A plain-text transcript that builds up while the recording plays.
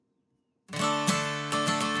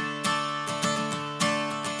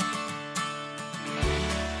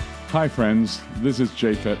Hi friends, this is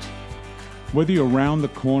Japhet. Whether you're around the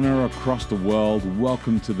corner or across the world,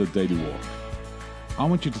 welcome to the Daily Walk. I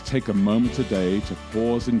want you to take a moment today to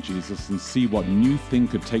pause in Jesus and see what new thing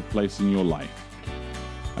could take place in your life.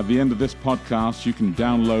 At the end of this podcast, you can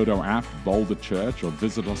download our app, Boulder Church, or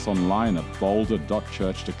visit us online at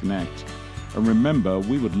boulder.church to connect. And remember,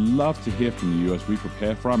 we would love to hear from you as we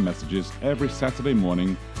prepare for our messages every Saturday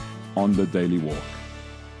morning on the Daily Walk.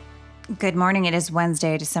 Good morning. It is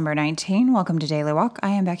Wednesday, December 19. Welcome to Daily Walk. I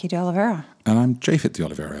am Becky de Oliveira. And I'm Japhet de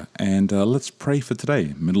Oliveira. And let's pray for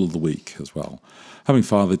today, middle of the week as well. Heavenly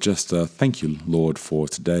Father, just thank you, Lord, for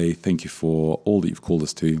today. Thank you for all that you've called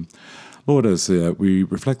us to. Lord, as we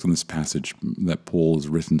reflect on this passage that Paul has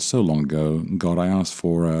written so long ago, God, I ask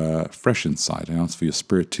for fresh insight. I ask for your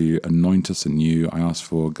Spirit to anoint us anew. I ask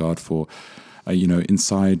for, God, for,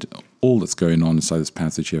 inside all that's going on inside this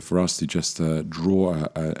passage here, for us to just draw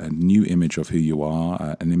a new image of who you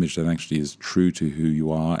are, an image that actually is true to who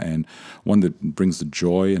you are, and one that brings the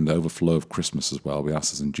joy and the overflow of Christmas as well. We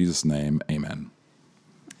ask this in Jesus' name, amen.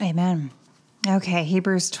 Amen. Okay,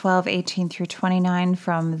 Hebrews 12:18 through 29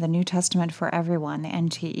 from the New Testament for Everyone, the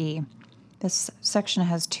NTE. This section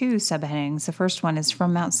has two subheadings. The first one is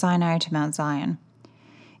From Mount Sinai to Mount Zion.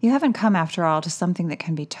 You haven't come, after all, to something that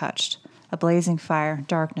can be touched, a blazing fire,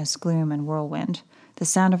 darkness, gloom, and whirlwind, the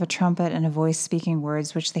sound of a trumpet and a voice speaking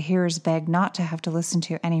words which the hearers begged not to have to listen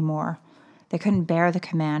to any more. They couldn't bear the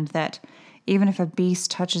command that, even if a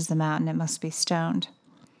beast touches the mountain, it must be stoned.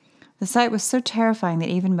 The sight was so terrifying that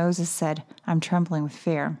even Moses said, I'm trembling with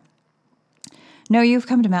fear. No, you have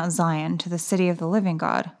come to Mount Zion, to the city of the living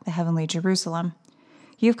God, the heavenly Jerusalem.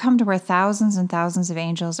 You have come to where thousands and thousands of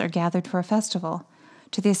angels are gathered for a festival,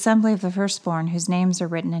 to the assembly of the firstborn whose names are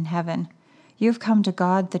written in heaven. You have come to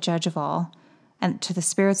God, the judge of all, and to the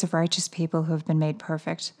spirits of righteous people who have been made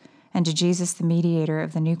perfect, and to Jesus, the mediator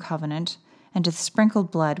of the new covenant, and to the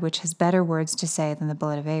sprinkled blood which has better words to say than the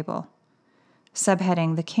blood of Abel.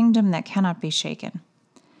 Subheading, the kingdom that cannot be shaken.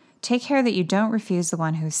 Take care that you don't refuse the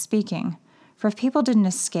one who is speaking, for if people didn't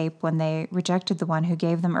escape when they rejected the one who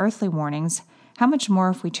gave them earthly warnings, how much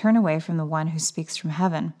more if we turn away from the one who speaks from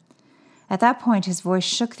heaven? At that point his voice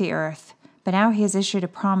shook the earth, but now he has issued a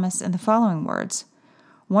promise in the following words,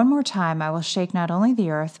 One more time I will shake not only the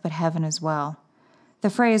earth, but heaven as well. The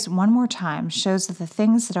phrase, one more time, shows that the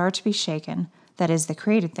things that are to be shaken, that is, the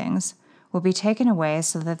created things, will be taken away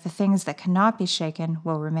so that the things that cannot be shaken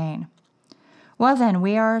will remain. Well then,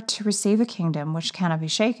 we are to receive a kingdom which cannot be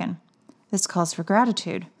shaken. This calls for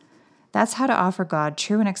gratitude. That's how to offer God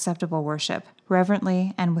true and acceptable worship,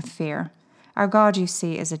 reverently and with fear. Our God, you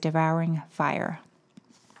see, is a devouring fire.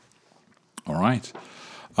 All right.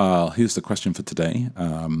 Here's the question for today.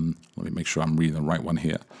 Let me make sure I'm reading the right one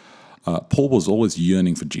here. Paul was always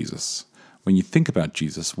yearning for Jesus. When you think about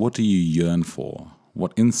Jesus, what do you yearn for?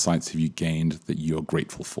 What insights have you gained that you're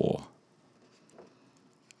grateful for?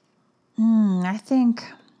 I think,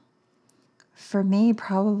 for me,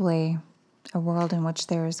 probably a world in which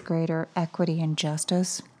there is greater equity and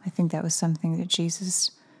justice. I think that was something that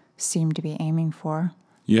Jesus seemed to be aiming for.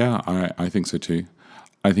 Yeah, I think so too.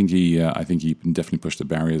 I think he definitely pushed the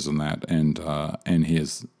barriers on that, and he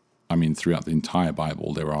has. I mean, throughout the entire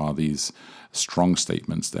Bible, there are these strong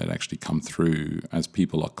statements that actually come through as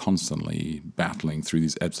people are constantly battling through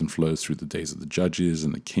these ebbs and flows through the days of the judges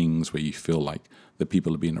and the kings, where you feel like the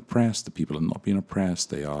people are being oppressed, the people are not being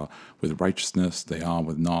oppressed, they are with righteousness, they are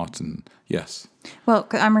with not, and yes. Well,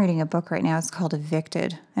 I'm reading a book right now. It's called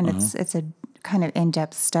Evicted, and it's a kind of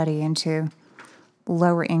in-depth study into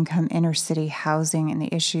lower income inner city housing and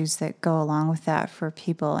the issues that go along with that for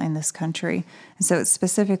people in this country. And so it's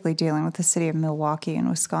specifically dealing with the city of Milwaukee in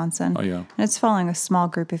Wisconsin. Oh, yeah. And it's following a small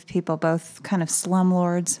group of people, both kind of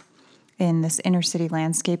slumlords in this inner city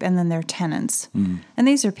landscape and then their tenants. And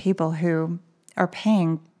these are people who are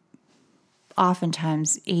paying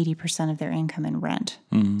oftentimes 80% of their income in rent.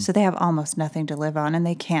 So they have almost nothing to live on, and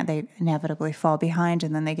they inevitably fall behind,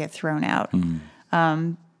 and then they get thrown out.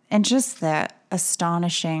 And just that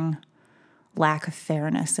astonishing lack of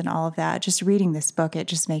fairness and all of that, just reading this book, it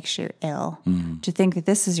just makes you ill to think that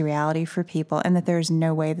this is reality for people and that there is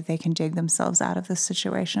no way that they can dig themselves out of this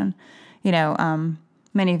situation.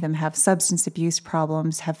 Many of them have substance abuse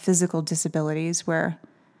problems, have physical disabilities where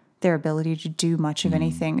their ability to do much of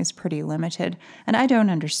anything is pretty limited. And I don't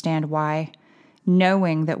understand why,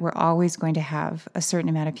 knowing that we're always going to have a certain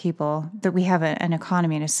amount of people, that we have an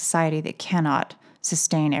economy and a society that cannot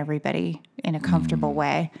sustain everybody in a comfortable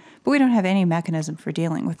way. But we don't have any mechanism for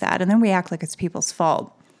dealing with that. And then we act like it's people's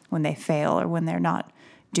fault when they fail or when they're not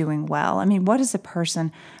doing well. I mean, what is a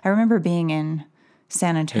person? I remember being in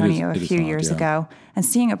San Antonio It a is few hard, years yeah. ago, and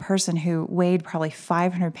seeing a person who weighed probably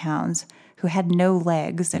 500 pounds, who had no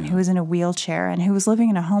legs, and who was in a wheelchair, and who was living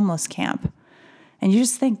in a homeless camp. And you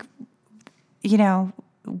just think,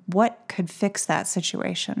 what could fix that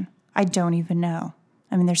situation? I don't even know.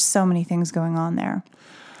 I mean, there's so many things going on there.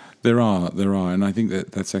 There are, and I think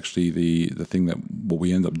that's actually the thing that what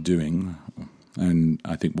we end up doing, and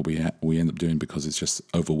I think what we end up doing, because it's just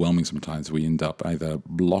overwhelming sometimes, we end up either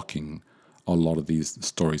blocking a lot of these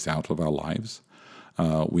stories out of our lives.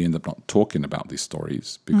 We end up not talking about these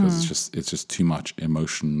stories because it's just too much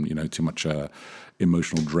emotion, too much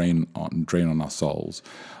emotional drain on our souls.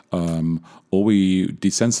 Or we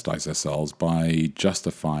desensitize ourselves by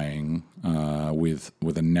justifying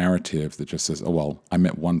with a narrative that just says, "Oh well, I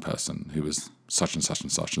met one person who was such and such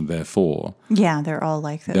and such, and therefore they're all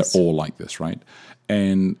like this. They're all like this, right?"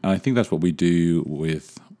 And I think that's what we do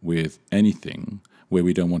with anything where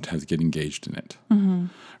we don't want to have to get engaged in it,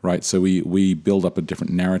 right? So we build up a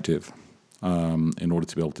different narrative in order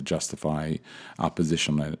to be able to justify our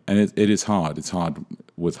position on it. And it is hard. It's hard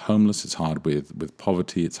with homeless. It's hard with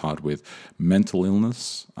poverty. It's hard with mental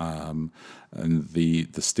illness and the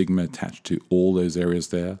stigma attached to all those areas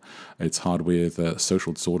there. It's hard with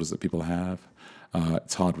social disorders that people have.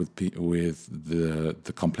 It's hard with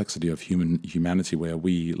the complexity of humanity, where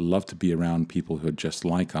we love to be around people who are just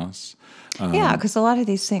like us. Because a lot of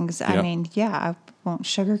these things, I won't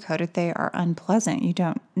sugarcoat it, they are unpleasant. You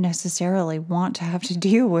don't necessarily want to have to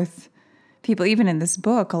deal with people. Even in this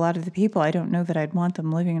book, a lot of the people, I don't know that I'd want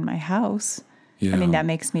them living in my house. Yeah. I mean, that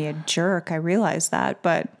makes me a jerk. I realize that.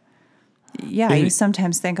 But you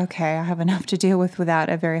sometimes think, okay, I have enough to deal with without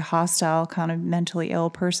a very hostile, kind of mentally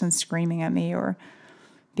ill person screaming at me or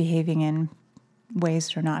behaving in ways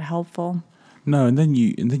that are not helpful. No, and then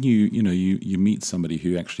you meet somebody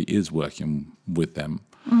who actually is working with them.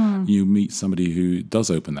 You meet somebody who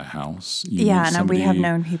does open their house. We have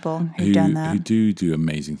known people who've done that. Who do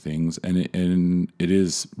amazing things, and it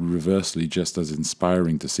is reversely just as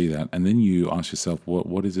inspiring to see that. And then you ask yourself,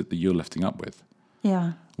 what is it that you're lifting up with?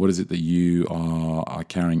 Yeah. What is it that you are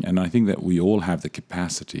carrying? And I think that we all have the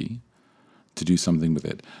capacity to do something with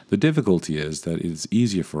it. The difficulty is that it's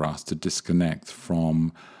easier for us to disconnect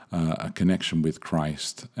from a connection with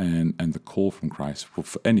Christ and the call from Christ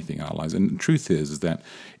for anything in our lives. And the truth is that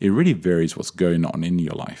it really varies what's going on in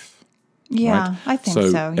your life. Yeah, right? I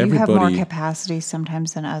think so. You have more capacity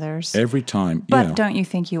sometimes than others. Every time. But don't you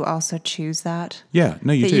think you also choose that? Yeah,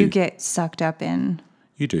 no, you do. That you get sucked up in...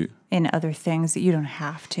 You do. In other things that you don't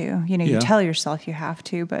have to. You tell yourself you have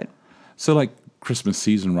to, but... So like Christmas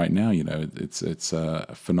season right now, it's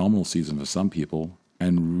a phenomenal season for some people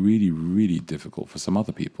and really, really difficult for some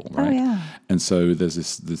other people, right? Oh, yeah. And so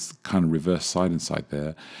there's this kind of reverse side inside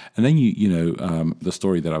there. And then, the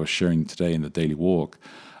story that I was sharing today in the Daily Walk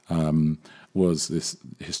was this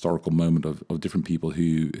historical moment of different people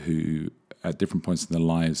who at different points in their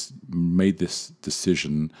lives made this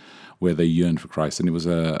decision where they yearned for Christ. And it was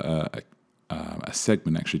a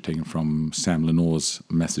segment actually taken from Sam Lenore's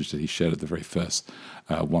message that he shared at the very first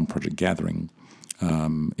One Project gathering,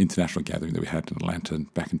 international gathering that we had in Atlanta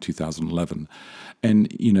back in 2011. And,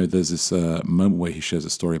 there's this moment where he shares a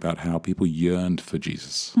story about how people yearned for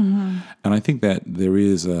Jesus. Mm-hmm. And I think that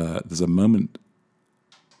there's a moment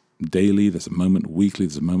daily, there's a moment weekly,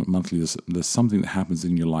 there's a moment monthly, there's something that happens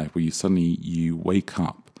in your life where you wake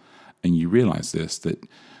up and you realize that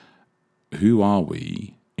who are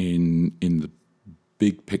we in the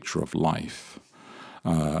big picture of life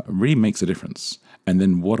really makes a difference. And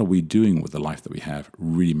then what are we doing with the life that we have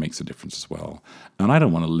really makes a difference as well. And I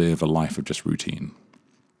don't want to live a life of just routine.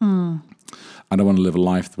 I don't want to live a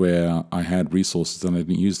life where I had resources and I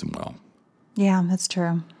didn't use them well. Yeah, that's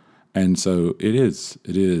true. And so that's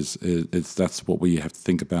what we have to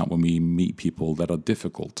think about when we meet people that are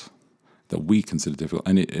difficult, that we consider difficult.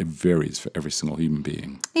 And it varies for every single human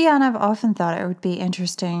being. Yeah, and I've often thought it would be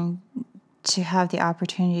interesting to have the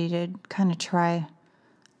opportunity to kind of try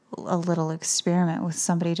a little experiment with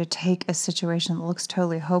somebody, to take a situation that looks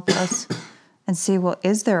totally hopeless and see, well,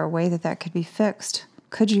 is there a way that could be fixed?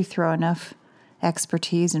 Could you throw enough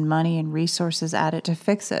expertise and money and resources at it to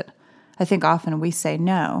fix it? I think often we say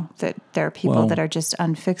no, that there are people that are just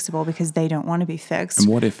unfixable because they don't want to be fixed. And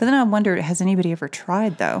what if? But then I wonder, has anybody ever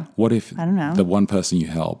tried, though? What if I don't know. The one person you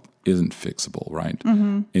help isn't fixable, right?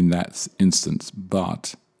 Mm-hmm. In that instance,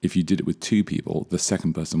 but if you did it with two people, the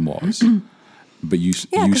second person was. But you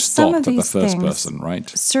stopped at the first person, right?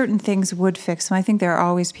 Certain things would fix them. I think there are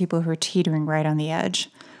always people who are teetering right on the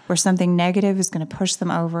edge, where something negative is going to push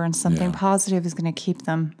them over and something positive is going to keep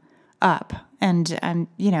them up. And,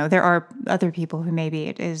 there are other people who maybe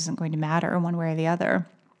it isn't going to matter one way or the other.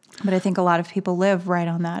 But I think a lot of people live right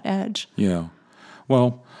on that edge. Yeah.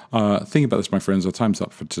 Well, think about this, my friends. Our time's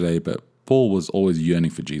up for today, but Paul was always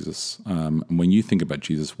yearning for Jesus. And when you think about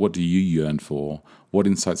Jesus, what do you yearn for? What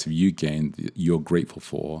insights have you gained that you're grateful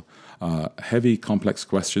for? Heavy, complex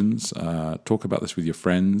questions. Talk about this with your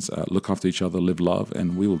friends. Look after each other, live love,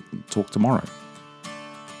 and we will talk tomorrow.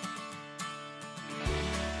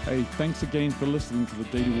 Hey, thanks again for listening to the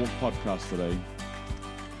Daily Walk podcast today.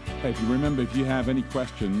 Hey, if you have any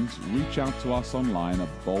questions, reach out to us online at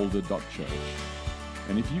boulder.church.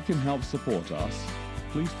 And if you can help support us,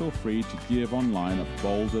 please feel free to give online at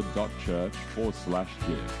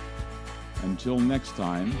boulder.church/give. Until next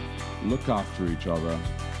time, look after each other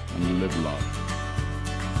and live love.